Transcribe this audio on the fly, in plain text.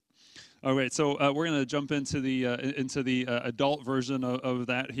All right, so we're going to jump into the adult version of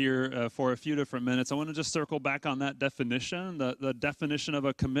that here for a few different minutes. I want to just circle back on that definition. The definition of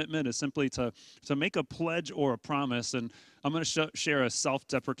a commitment is simply to make a pledge or a promise. And I'm going to share a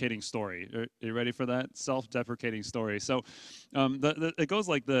self-deprecating story. Are you ready for that? Self-deprecating story. So it goes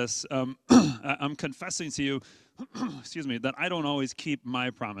like this. I'm confessing to you, excuse me, that I don't always keep my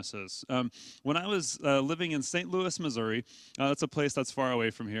promises. When I was living in St. Louis, Missouri, that's a place that's far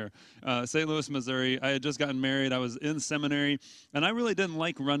away from here. St. Louis, Missouri. I had just gotten married. I was in seminary, and I really didn't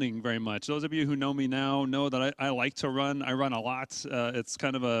like running very much. Those of you who know me now know that I like to run. I run a lot. It's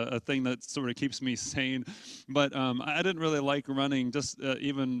kind of a thing that sort of keeps me sane. But I didn't really like running just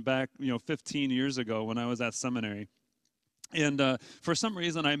even back, 15 years ago when I was at seminary. And for some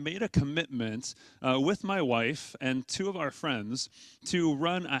reason, I made a commitment with my wife and two of our friends to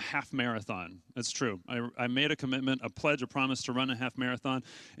run a half marathon. It's true. I made a commitment, a pledge, a promise to run a half marathon.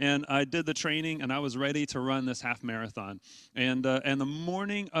 And I did the training, and I was ready to run this half marathon. And the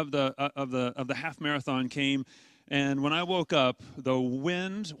morning of the half marathon came. And when I woke up, the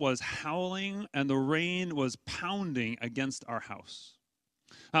wind was howling and the rain was pounding against our house.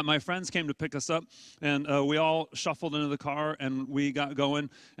 My friends came to pick us up, and we all shuffled into the car, and we got going.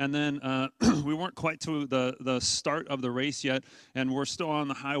 And then we weren't quite to the start of the race yet, and we're still on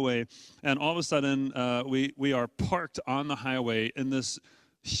the highway. And all of a sudden, we are parked on the highway in this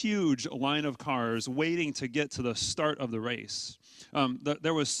huge line of cars waiting to get to the start of the race.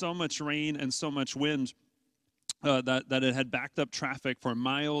 There was so much rain and so much wind that it had backed up traffic for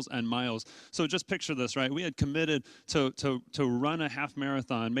miles and miles. So just picture this, right? We had committed to run a half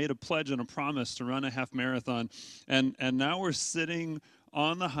marathon, made a pledge and a promise to run a half marathon, and now we're sitting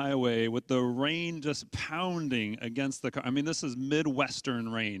on the highway with the rain just pounding against the car. I mean, this is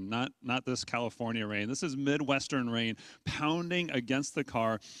Midwestern rain, not this California rain. This is Midwestern rain pounding against the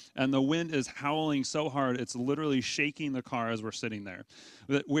car, and the wind is howling so hard it's literally shaking the car as we're sitting there.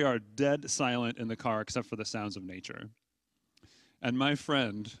 We are dead silent in the car except for the sounds of nature. And my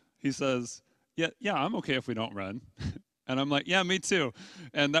friend, he says, yeah, I'm okay if we don't run. And I'm like, yeah, me too.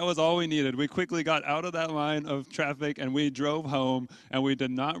 And that was all we needed. We quickly got out of that line of traffic and we drove home, and we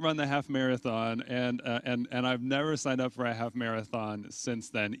did not run the half marathon. And I've never signed up for a half marathon since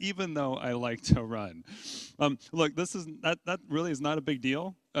then, even though I like to run. Look, that really is not a big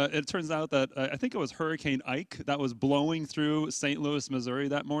deal. It turns out that I think it was Hurricane Ike that was blowing through St. Louis, Missouri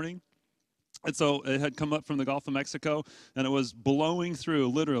that morning. And so it had come up from the Gulf of Mexico, and it was blowing through,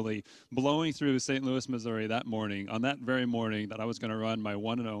 literally blowing through St. Louis, Missouri that morning, on that very morning that I was going to run my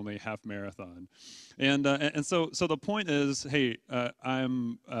one and only half marathon. And so the point is, hey, I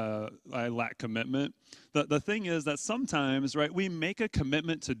lack commitment. The thing is that sometimes, right, we make a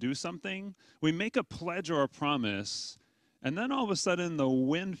commitment to do something, we make a pledge or a promise, and then all of a sudden the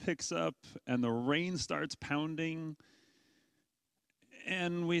wind picks up and the rain starts pounding,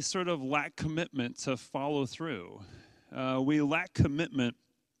 and we sort of lack commitment to follow through. We lack commitment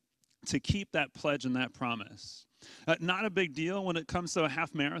to keep that pledge and that promise. Not a big deal when it comes to a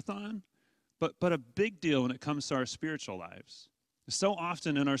half marathon, but a big deal when it comes to our spiritual lives. So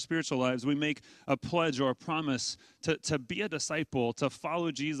often in our spiritual lives, we make a pledge or a promise to be a disciple, to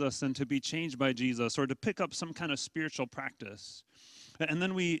follow Jesus and to be changed by Jesus, or to pick up some kind of spiritual practice. And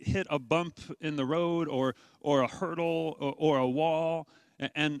then we hit a bump in the road or a hurdle or a wall,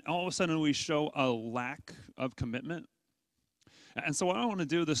 and all of a sudden we show a lack of commitment. And so what I want to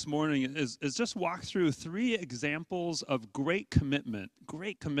do this morning is just walk through three examples of great commitment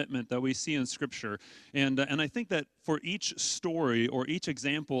that we see in Scripture. And I think that for each story or each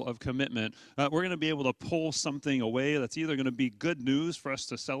example of commitment, we're going to be able to pull something away that's either going to be good news for us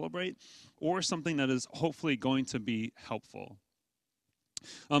to celebrate or something that is hopefully going to be helpful.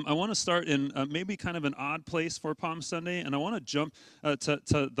 I want to start in maybe kind of an odd place for Palm Sunday, and I want to jump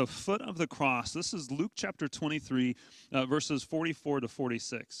to the foot of the cross. This is Luke chapter 23, verses 44 to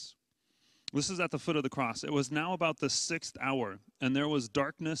 46. This is at the foot of the cross. It was now about the 6th hour, and there was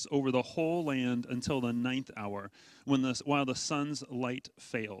darkness over the whole land until the 9th hour, while the sun's light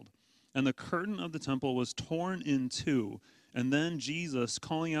failed. And the curtain of the temple was torn in two. And then Jesus,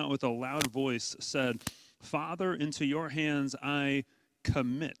 calling out with a loud voice, said, "Father, into your hands I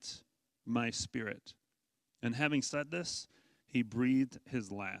commit my spirit." And having said this, he breathed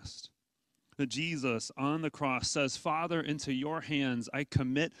his last. Jesus on the cross says, Father, into your hands I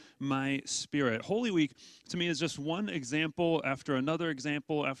commit my spirit. Holy Week to me is just one example after another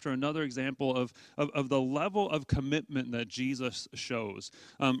example after another example of the level of commitment that Jesus shows.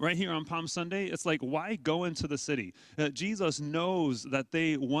 Right here on Palm Sunday, it's like, why go into the city? Jesus knows that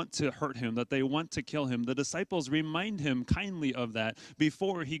they want to hurt him, that they want to kill him. The disciples remind him kindly of that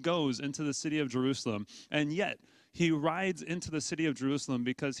before he goes into the city of Jerusalem. And yet, he rides into the city of Jerusalem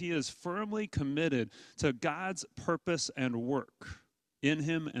because he is firmly committed to God's purpose and work in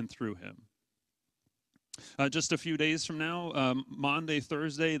him and through him. Just a few days from now, Maundy,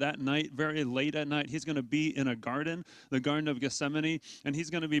 Thursday, that night, very late at night, he's going to be in a garden, the Garden of Gethsemane, and he's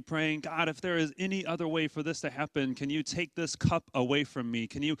going to be praying, God, if there is any other way for this to happen, can you take this cup away from me?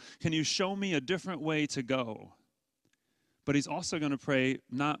 Can you show me a different way to go? But he's also going to pray,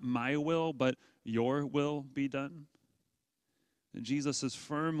 not my will, but your will be done. And Jesus is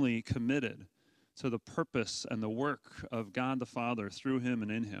firmly committed to the purpose and the work of God the Father through him and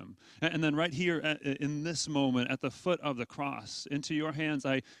in him. And then right here in this moment at the foot of the cross, into your hands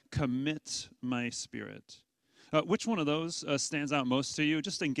I commit my spirit. Which one of those stands out most to you?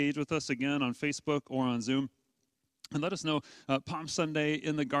 Just engage with us again on Facebook or on Zoom. And let us know, Palm Sunday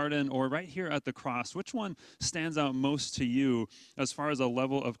in the garden or right here at the cross, which one stands out most to you as far as a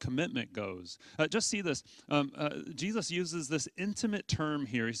level of commitment goes? Just see this. Jesus uses this intimate term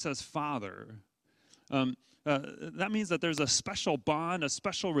here. He says, Father. That means that there's a special bond, a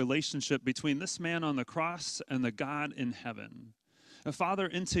special relationship between this man on the cross and the God in heaven. Father,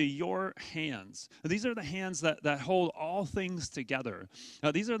 into your hands. These are the hands that hold all things together.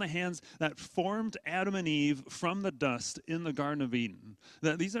 These are the hands that formed Adam and Eve from the dust in the Garden of Eden.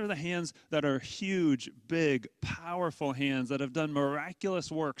 These are the hands that are huge, big, powerful hands that have done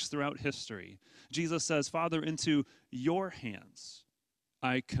miraculous works throughout history. Jesus says, Father, into your hands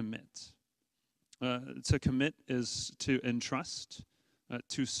I commit. To commit is to entrust,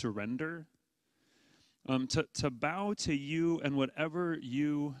 to surrender. To bow to you and whatever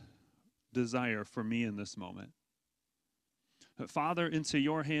you desire for me in this moment. Father, into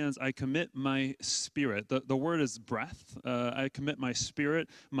your hands I commit my spirit. The word is breath. I commit my spirit,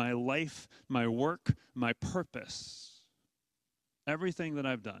 my life, my work, my purpose. Everything that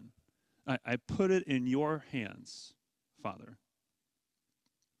I've done, I put it in your hands, Father.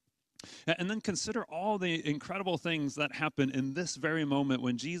 And then consider all the incredible things that happen in this very moment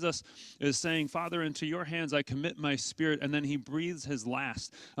when Jesus is saying, Father, into your hands I commit my spirit, and then he breathes his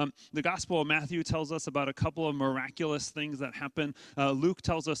last. The Gospel of Matthew tells us about a couple of miraculous things that happen. Luke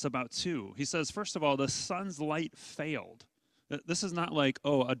tells us about two. He says, first of all, the sun's light failed. This is not like,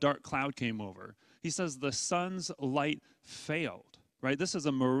 a dark cloud came over. He says the sun's light failed, right? This is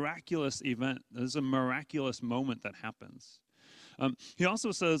a miraculous event. This is a miraculous moment that happens. He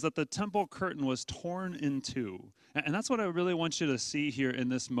also says that the temple curtain was torn in two. And that's what I really want you to see here in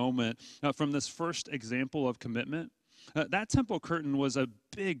this moment from this first example of commitment. That temple curtain was a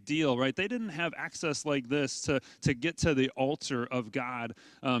big deal, right? They didn't have access like this to get to the altar of God.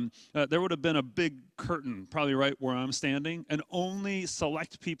 There would have been a big curtain, probably right where I'm standing, and only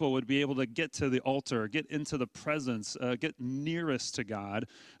select people would be able to get to the altar, get into the presence, get nearest to God,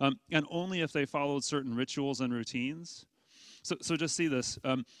 and only if they followed certain rituals and routines. So just see this.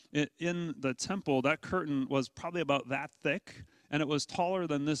 In the temple, that curtain was probably about that thick, and it was taller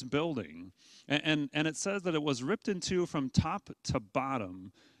than this building. And it says that it was ripped in two from top to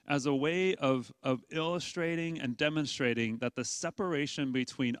bottom as a way of illustrating and demonstrating that the separation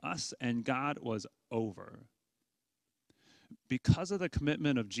between us and God was over. Because of the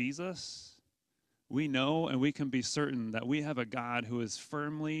commitment of Jesus, we know and we can be certain that we have a God who is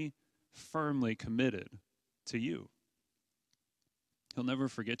firmly, firmly committed to you. He'll never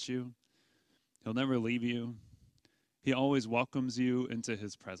forget you. He'll never leave you. He always welcomes you into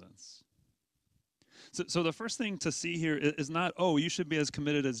his presence. So the first thing to see here is not, you should be as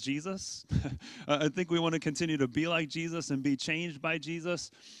committed as Jesus. I think we want to continue to be like Jesus and be changed by Jesus.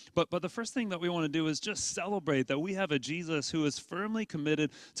 But the first thing that we want to do is just celebrate that we have a Jesus who is firmly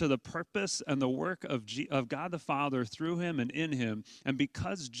committed to the purpose and the work of God the Father through him and in him. And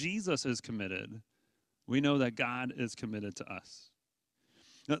because Jesus is committed, we know that God is committed to us.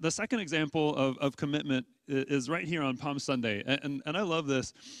 The second example of commitment is right here on Palm Sunday, and I love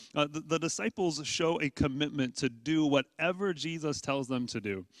this. The disciples show a commitment to do whatever Jesus tells them to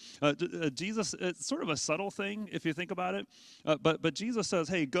do. Jesus, it's sort of a subtle thing if you think about it, but Jesus says,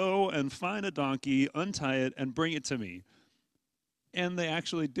 hey, go and find a donkey, untie it, and bring it to me. And they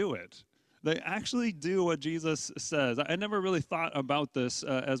actually do it. They actually do what Jesus says. I never really thought about this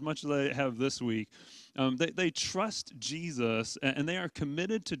as much as I have this week. They trust Jesus and they are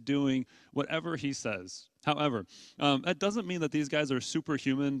committed to doing whatever he says. However, that doesn't mean that these guys are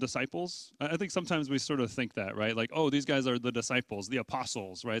superhuman disciples. I think sometimes we sort of think that, right? Like, oh, these guys are the disciples, the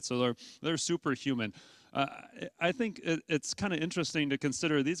apostles, right? So they're superhuman. I think it's kind of interesting to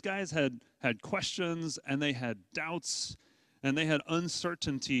consider these guys had questions and they had doubts and they had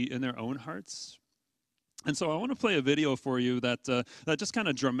uncertainty in their own hearts. And so I want to play a video for you that just kind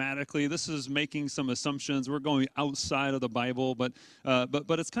of dramatically, this is making some assumptions. We're going outside of the Bible, but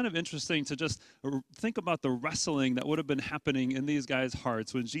it's kind of interesting to just think about the wrestling that would have been happening in these guys'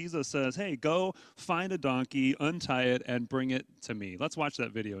 hearts when Jesus says, hey, go find a donkey, untie it, and bring it to me. Let's watch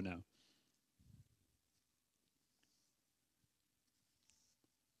that video now.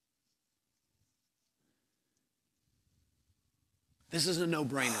 This is a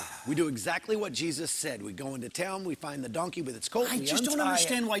no-brainer. We do exactly what Jesus said. We go into town, we find the donkey with its coat, I we just don't untie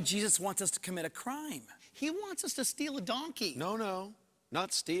understand it. why Jesus wants us to commit a crime. He wants us to steal a donkey. No,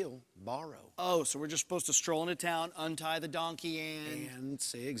 not steal, borrow. Oh, so we're just supposed to stroll into town, untie the donkey, And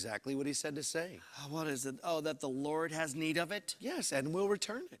say exactly what he said to say. What is it? Oh, that the Lord has need of it? Yes, and we'll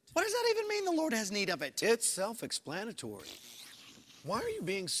return it. What does that even mean, the Lord has need of it? It's self-explanatory. Why are you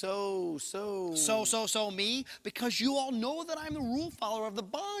being so me? Because you all know that I'm the rule follower of the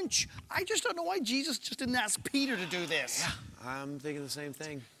bunch. I just don't know why Jesus just didn't ask Peter to do this. Yeah, I'm thinking the same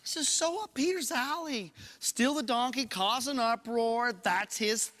thing. This is so up Peter's alley. Steal the donkey, cause an uproar, that's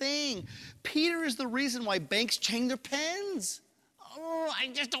his thing. Peter is the reason why banks chain their pens. Oh, I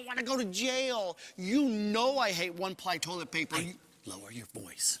just don't want to go to jail. You know I hate one-ply toilet paper. Hey, lower your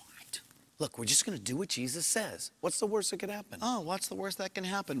voice. Look, we're just going to do what Jesus says. What's the worst that could happen? Oh, what's the worst that can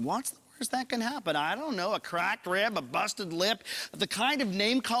happen? What's the worst that can happen? I don't know, a cracked rib, a busted lip, the kind of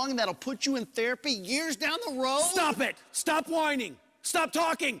name-calling that'll put you in therapy years down the road. Stop it! Stop whining! Stop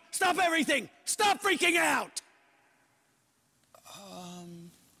talking! Stop everything! Stop freaking out!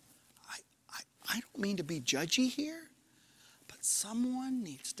 I don't mean to be judgy here, but someone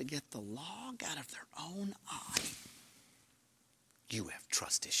needs to get the log out of their own eye. You have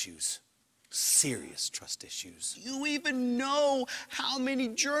trust issues. Serious trust issues. You even know how many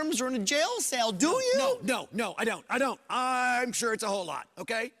germs are in a jail cell, do you? No, I don't. I'm sure it's a whole lot,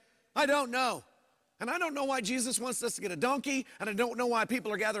 okay? I don't know. And I don't know why Jesus wants us to get a donkey, and I don't know why people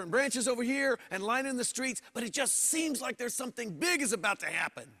are gathering branches over here and lining the streets, but it just seems like there's something big is about to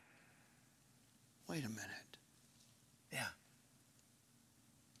happen. Wait a minute. Yeah.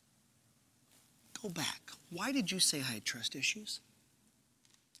 Go back. Why did you say I had trust issues?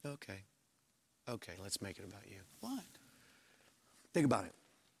 Okay, let's make it about you. What? Think about it.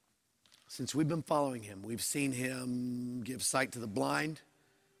 Since we've been following him, we've seen him give sight to the blind.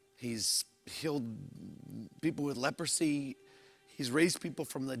 He's healed people with leprosy. He's raised people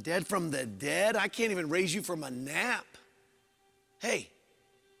from the dead. From the dead? I can't even raise you from a nap. Hey,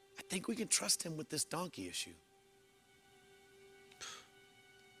 I think we can trust him with this donkey issue.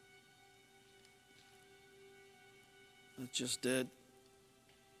 That's just it.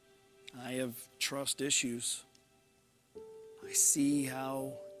 I have trust issues. I see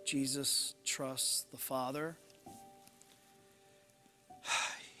how Jesus trusts the Father.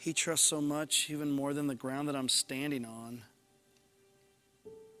 He trusts so much, even more than the ground that I'm standing on.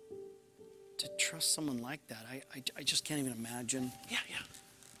 To trust someone like that, I just can't even imagine. Yeah.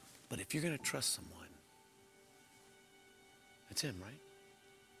 But if you're going to trust someone, it's him, right?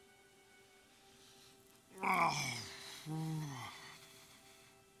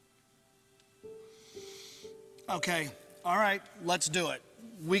 Okay, all right, let's do it.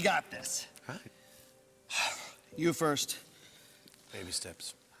 We got this. All right. You first. Baby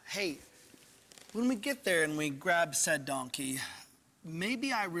steps. Hey, when we get there and we grab said donkey,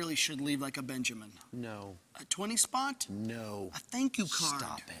 maybe I really should leave like a Benjamin. No. A 20 spot? No. A thank you card.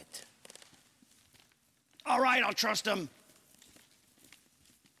 Stop it. All right, I'll trust him.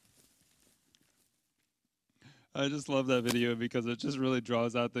 I just love that video because it just really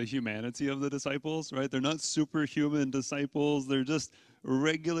draws out the humanity of the disciples, right? They're not superhuman disciples. They're just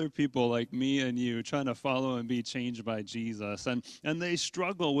regular people like me and you trying to follow and be changed by Jesus. And they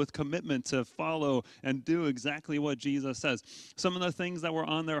struggle with commitment to follow and do exactly what Jesus says. Some of the things that were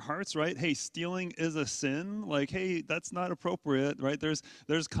on their hearts, right? Hey, stealing is a sin. Like, hey, that's not appropriate, right?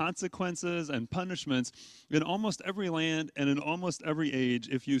 There's consequences and punishments in almost every land and in almost every age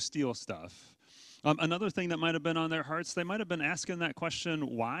if you steal stuff. Another thing that might have been on their hearts, they might have been asking that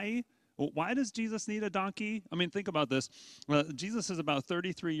question, why? Well, why does Jesus need a donkey? I mean, think about this. Jesus is about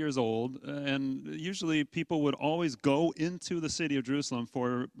 33 years old, and usually people would always go into the city of Jerusalem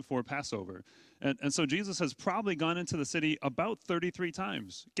for Passover. And so Jesus has probably gone into the city about 33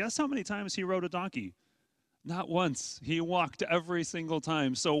 times. Guess how many times he rode a donkey? Not once. He walked every single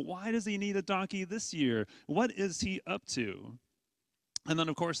time. So why does he need a donkey this year? What is he up to? And then,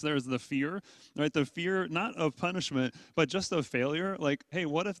 of course, there's the fear, right? The fear not of punishment, but just of failure. Like, hey,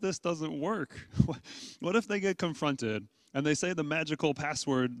 what if this doesn't work? What if they get confronted and they say the magical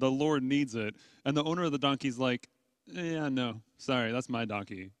password, the Lord needs it, and the owner of the donkey's like, yeah, no, sorry, that's my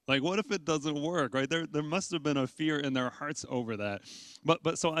donkey. Like, what if it doesn't work, right? There must have been a fear in their hearts over that.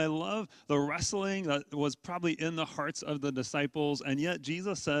 But so I love the wrestling that was probably in the hearts of the disciples, and yet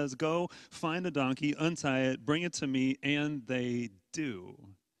Jesus says, go find a donkey, untie it, bring it to me, and they do.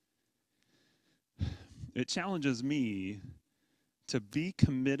 It challenges me to be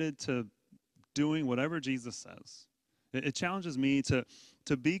committed to doing whatever Jesus says. It challenges me to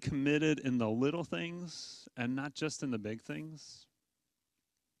be committed in the little things and not just in the big things.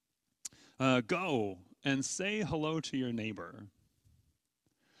 Go and say hello to your neighbor.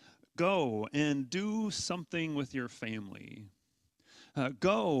 Go and do something with your family.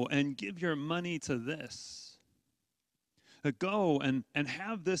 Go and give your money to this. Go and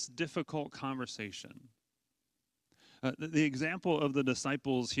have this difficult conversation. The example of the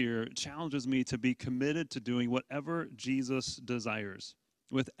disciples here challenges me to be committed to doing whatever Jesus desires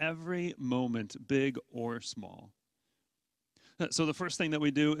with every moment, big or small. So the first thing that we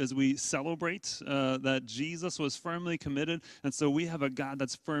do is we celebrate that Jesus was firmly committed, and so we have a God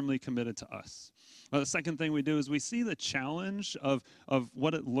that's firmly committed to us. The second thing we do is we see the challenge of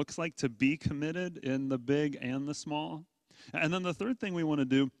what it looks like to be committed in the big and the small. And then the third thing we want to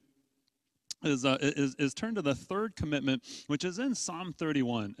do is turn to the third commitment, which is in Psalm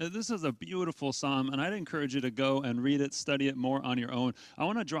 31. This is a beautiful psalm, and I'd encourage you to go and read it, study it more on your own. I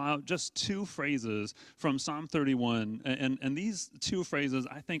want to draw out just two phrases from Psalm 31, and these two phrases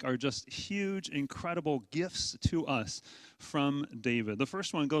I think are just huge, incredible gifts to us from David. The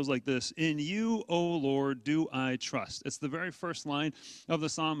first one goes like this: in you, O Lord, do I trust. It's the very first line of the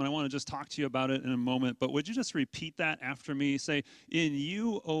psalm, and I want to just talk to you about it in a moment, but would you just repeat that after me? Say, in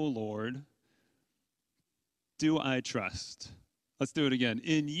you, O Lord, do I trust. Let's do it again.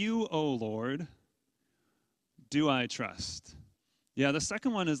 In you, O Lord, do I trust. Yeah, the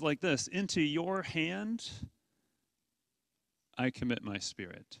second one is like this: into your hand I commit my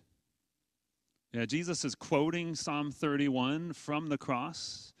spirit. Yeah, Jesus is quoting Psalm 31 from the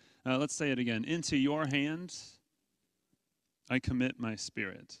cross. Let's say it again. Into your hand I commit my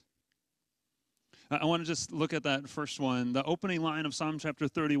spirit. I want to just look at that first one. The opening line of Psalm chapter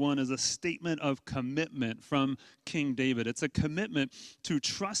 31 is a statement of commitment from King David. It's a commitment to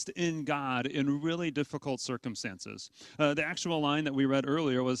trust in God in really difficult circumstances. The actual line that we read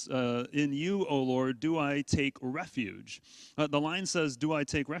earlier was, in you, O Lord, do I take refuge. The line says, do I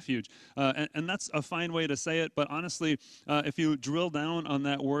take refuge? And that's a fine way to say it, but honestly, if you drill down on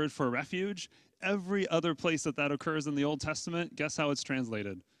that word for refuge, every other place that occurs in the Old Testament, guess how it's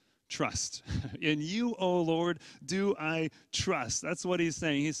translated? Trust. In you, O Lord, do I trust. That's what he's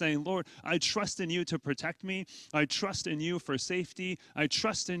saying. He's saying, Lord, I trust in you to protect me. I trust in you for safety. I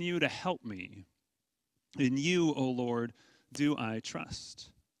trust in you to help me. In you, O Lord, do I trust.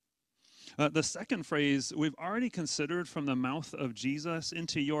 The second phrase we've already considered from the mouth of Jesus: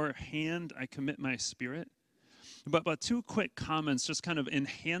 into your hand I commit my spirit. But two quick comments just kind of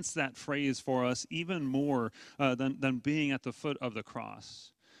enhance that phrase for us even more than being at the foot of the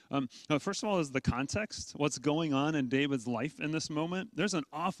cross. First of all is the context, what's going on in David's life in this moment. There's an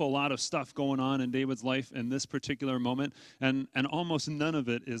awful lot of stuff going on in David's life in this particular moment, and almost none of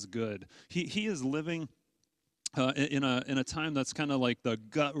it is good. He is living in a time that's kind of like the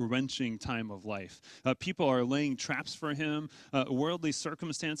gut-wrenching time of life. People are laying traps for him. Worldly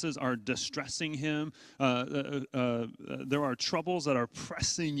circumstances are distressing him. There are troubles that are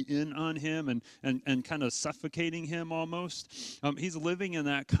pressing in on him and kind of suffocating him almost. He's living in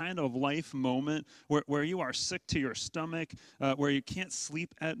that kind of life moment where you are sick to your stomach, where you can't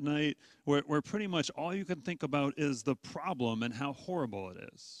sleep at night, where pretty much all you can think about is the problem and how horrible it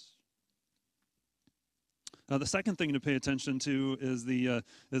is. The second thing to pay attention to is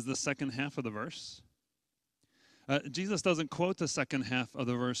the second half of the verse. Jesus doesn't quote the second half of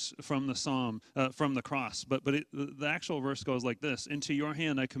the verse from the psalm, from the cross, but the actual verse goes like this: into your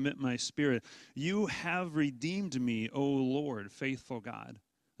hand I commit my spirit. You have redeemed me, O Lord, faithful God.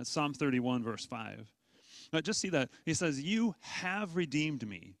 That's Psalm 31, verse 5. Just see that. He says, you have redeemed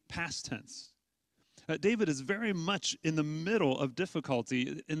me, past tense. David is very much in the middle of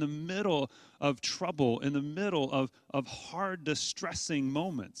difficulty, in the middle of trouble, in the middle of hard, distressing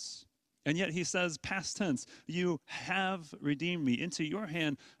moments. And yet he says, past tense, you have redeemed me. Into your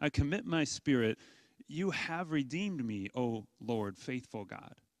hand I commit my spirit. You have redeemed me, O Lord, faithful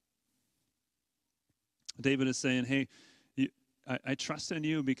God. David is saying, hey, I trust in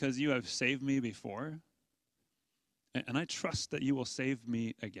you because you have saved me before, and I trust that you will save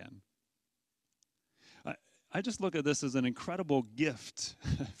me again. I just look at this as an incredible gift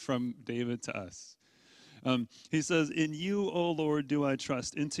from David to us. He says, in you, O Lord, do I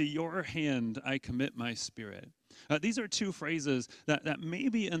trust. Into your hand I commit my spirit. These are two phrases that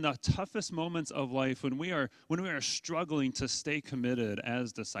maybe in the toughest moments of life, when we are struggling to stay committed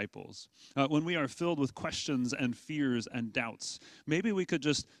as disciples, when we are filled with questions and fears and doubts, maybe we could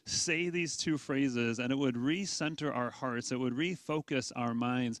just say these two phrases and it would recenter our hearts, it would refocus our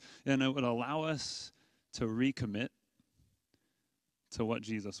minds, and it would allow us to recommit to what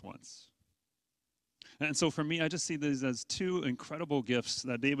Jesus wants. And so for me, I just see these as two incredible gifts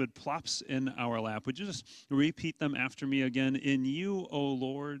that David plops in our lap. Would you just repeat them after me again? In you, O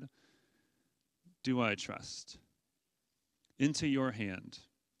Lord, do I trust. Into your hand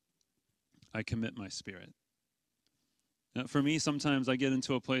I commit my spirit. Now, for me, sometimes I get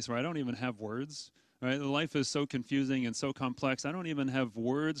into a place where I don't even have words. Right? Life is so confusing and so complex. I don't even have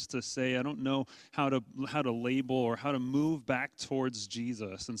words to say. I don't know how to label or how to move back towards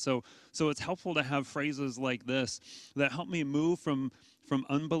Jesus. And so it's helpful to have phrases like this that help me move from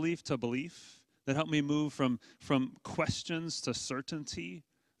unbelief to belief, that help me move from questions to certainty,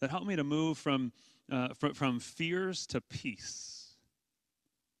 that help me to move from fears to peace.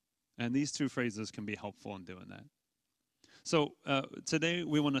 And these two phrases can be helpful in doing that. So today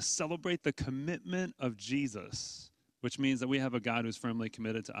we want to celebrate the commitment of Jesus, which means that we have a God who's firmly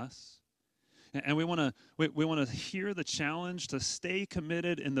committed to us. And we want to hear the challenge to stay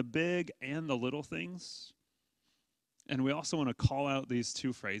committed in the big and the little things. And we also want to call out these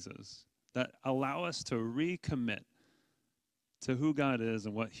two phrases that allow us to recommit to who God is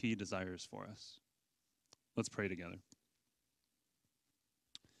and what he desires for us. Let's pray together.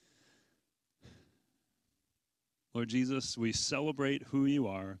 Lord Jesus, we celebrate who you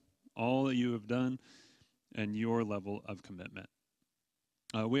are, all that you have done, and your level of commitment.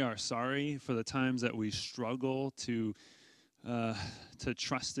 We are sorry for the times that we struggle to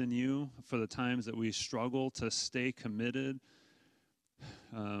trust in you, for the times that we struggle to stay committed,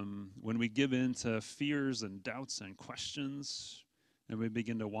 when we give in to fears and doubts and questions, and we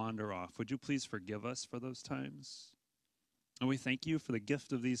begin to wander off. Would you please forgive us for those times? And we thank you for the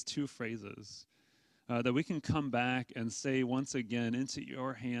gift of these two phrases, that we can come back and say once again, into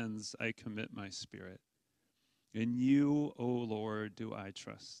your hands I commit my spirit. In you, O Lord, do I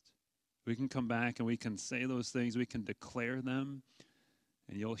trust. We can come back and we can say those things, we can declare them,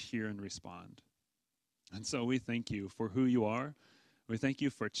 and you'll hear and respond. And so we thank you for who you are. We thank you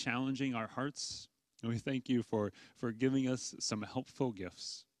for challenging our hearts. And we thank you for giving us some helpful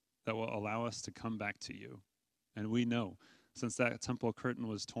gifts that will allow us to come back to you. And we know, since that temple curtain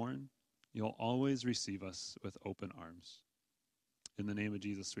was torn, you'll always receive us with open arms. In the name of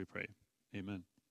Jesus we pray. Amen.